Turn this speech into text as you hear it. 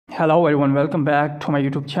Hello everyone, welcome back to my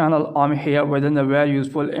YouTube channel. I'm here with a very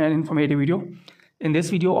useful and informative video. In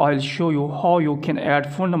this video, I'll show you how you can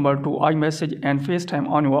add phone number to iMessage and FaceTime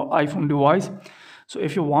on your iPhone device. So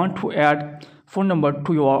if you want to add phone number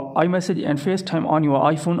to your iMessage and FaceTime on your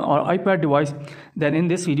iPhone or iPad device, then in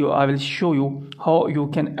this video, I will show you how you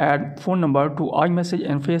can add phone number to iMessage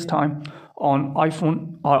and FaceTime on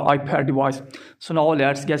iPhone or iPad device. So now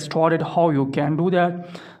let's get started how you can do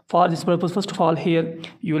that. For this purpose, first of all, here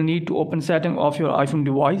you will need to open setting of your iPhone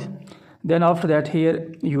device. Then after that,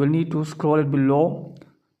 here you will need to scroll it below.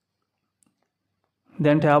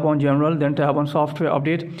 Then tap on general, then tap on software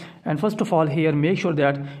update. And first of all, here make sure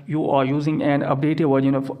that you are using an updated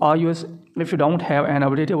version of iOS. If you don't have an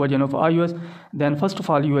updated version of iOS, then first of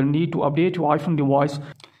all you will need to update your iPhone device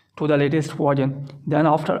to the latest version. Then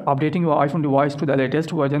after updating your iPhone device to the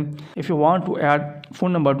latest version, if you want to add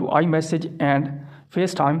phone number to iMessage and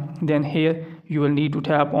FaceTime, then here you will need to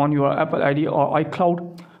tap on your Apple ID or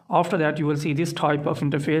iCloud. After that, you will see this type of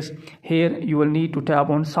interface. Here you will need to tap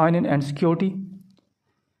on sign in and security.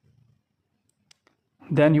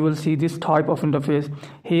 Then you will see this type of interface.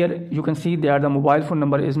 Here you can see that the mobile phone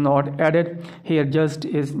number is not added. Here just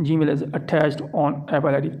is Gmail is attached on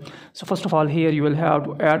Apple ID. So first of all, here you will have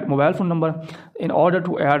to add mobile phone number. In order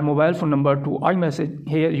to add mobile phone number to iMessage,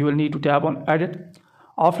 here you will need to tap on edit.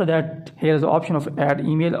 After that, here is the option of add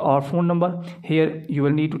email or phone number. Here you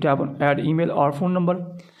will need to tap on add email or phone number.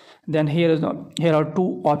 Then here are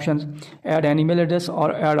two options, add an email address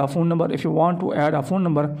or add a phone number. If you want to add a phone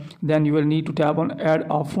number, then you will need to tap on add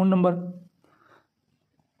a phone number.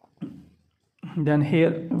 Then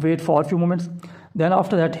here wait for a few moments. Then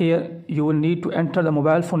after that, here you will need to enter the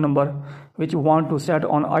mobile phone number which you want to set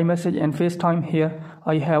on iMessage and FaceTime. Here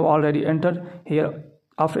I have already entered. Here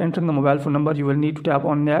after entering the mobile phone number, you will need to tap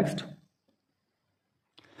on next.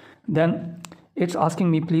 Then it's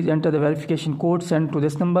asking me please enter the verification code sent to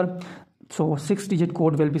this number. So 6-digit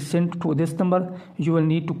code will be sent to this number. You will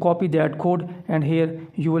need to copy that code and here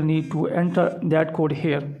you will need to enter that code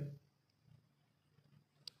here.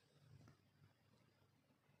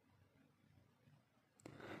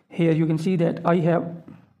 Here you can see that I have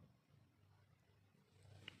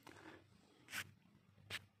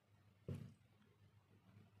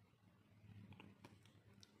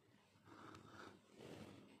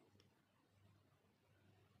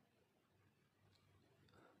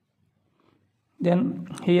Then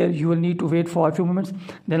here you will need to wait for a few moments.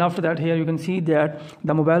 Then after that, here you can see that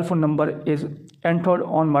the mobile phone number is entered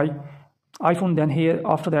on my iPhone. Then here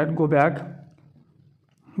after that, go back.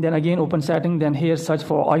 Then again open setting. Then here search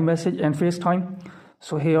for iMessage and FaceTime.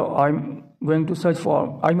 So here I'm going to search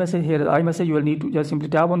for iMessage. Here is iMessage. You will need to just simply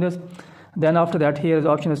tap on this. Then after that, here is the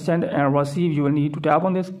option of send and receive. You will need to tap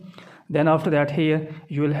on this. Then after that, here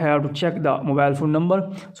you will have to check the mobile phone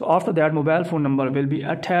number. So after that, mobile phone number will be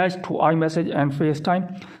attached to iMessage and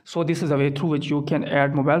FaceTime. So this is a way through which you can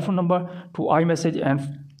add mobile phone number to iMessage and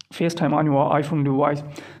FaceTime on your iPhone device.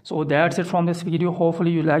 So that's it from this video.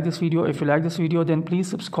 Hopefully you like this video. If you like this video, then please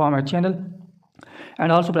subscribe my channel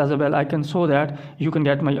and also press the bell icon so that you can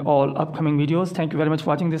get my all upcoming videos. Thank you very much for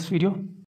watching this video.